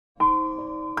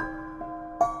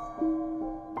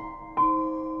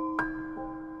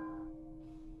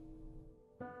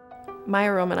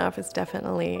Maya Romanoff is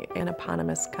definitely an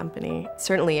eponymous company.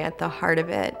 Certainly at the heart of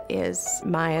it is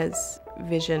Maya's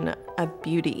vision of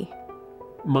beauty.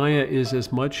 Maya is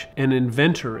as much an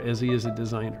inventor as he is a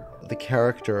designer. The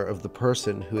character of the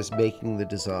person who is making the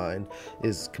design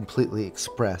is completely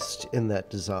expressed in that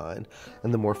design.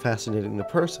 And the more fascinating the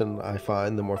person, I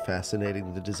find, the more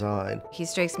fascinating the design. He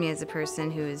strikes me as a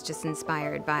person who is just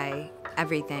inspired by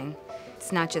everything.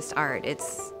 It's not just art,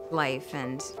 it's life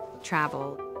and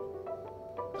travel.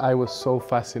 I was so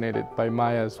fascinated by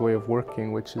Maya's way of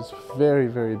working, which is very,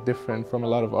 very different from a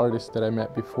lot of artists that I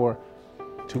met before.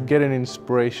 To get an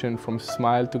inspiration from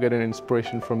smile, to get an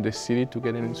inspiration from the city, to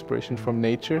get an inspiration from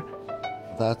nature.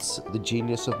 That's the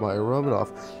genius of Maya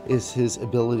Romanoff, is his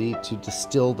ability to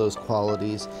distill those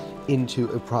qualities into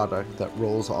a product that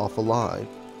rolls off a line.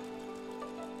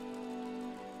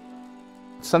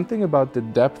 Something about the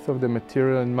depth of the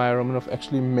material in Maya Romanoff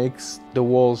actually makes the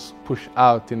walls push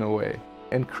out in a way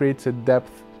and creates a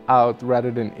depth out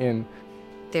rather than in.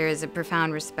 There is a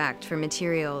profound respect for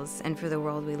materials and for the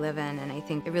world we live in, and I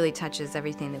think it really touches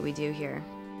everything that we do here.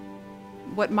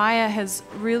 What Maya has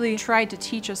really tried to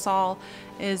teach us all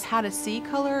is how to see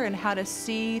color and how to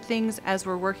see things as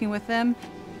we're working with them.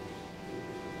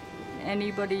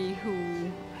 Anybody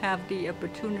who have the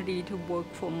opportunity to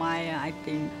work for Maya, I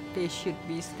think they should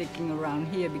be sticking around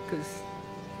here because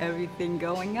everything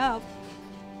going up.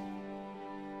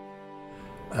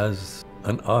 As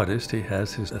an artist, he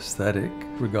has his aesthetic,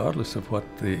 regardless of what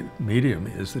the medium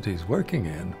is that he's working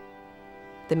in.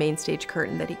 The main stage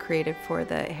curtain that he created for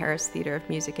the Harris Theater of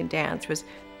Music and Dance was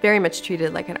very much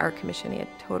treated like an art commission. He had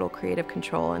total creative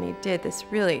control, and he did this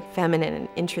really feminine and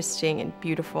interesting and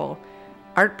beautiful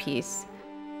art piece.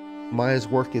 Maya's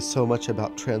work is so much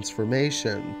about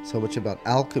transformation, so much about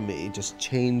alchemy, just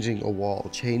changing a wall,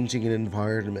 changing an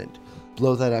environment.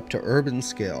 Blow that up to urban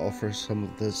scale for some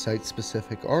of the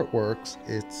site-specific artworks,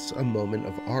 it's a moment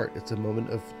of art. It's a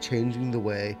moment of changing the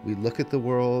way we look at the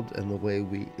world and the way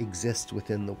we exist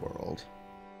within the world.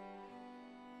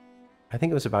 I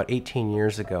think it was about 18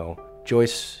 years ago,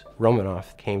 Joyce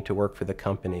Romanoff came to work for the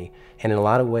company, and in a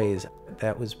lot of ways,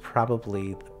 that was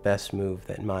probably the best move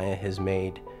that Maya has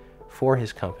made for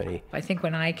his company. I think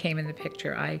when I came in the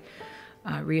picture, I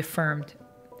reaffirmed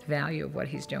the value of what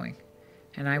he's doing,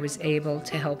 and I was able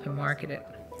to help him market it.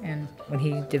 And when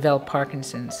he developed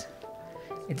Parkinson's,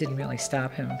 it didn't really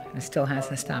stop him, and it still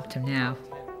hasn't stopped him now.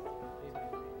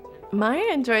 Maya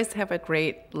and Joyce have a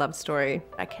great love story.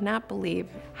 I cannot believe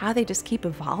how they just keep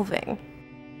evolving.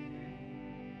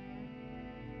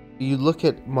 You look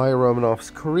at Maya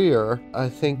Romanoff's career, I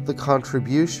think the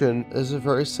contribution is a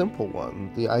very simple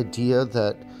one. The idea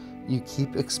that you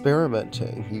keep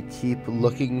experimenting, you keep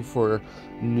looking for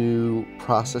new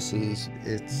processes.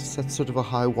 It sets sort of a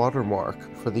high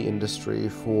watermark for the industry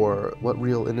for what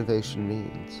real innovation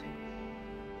means.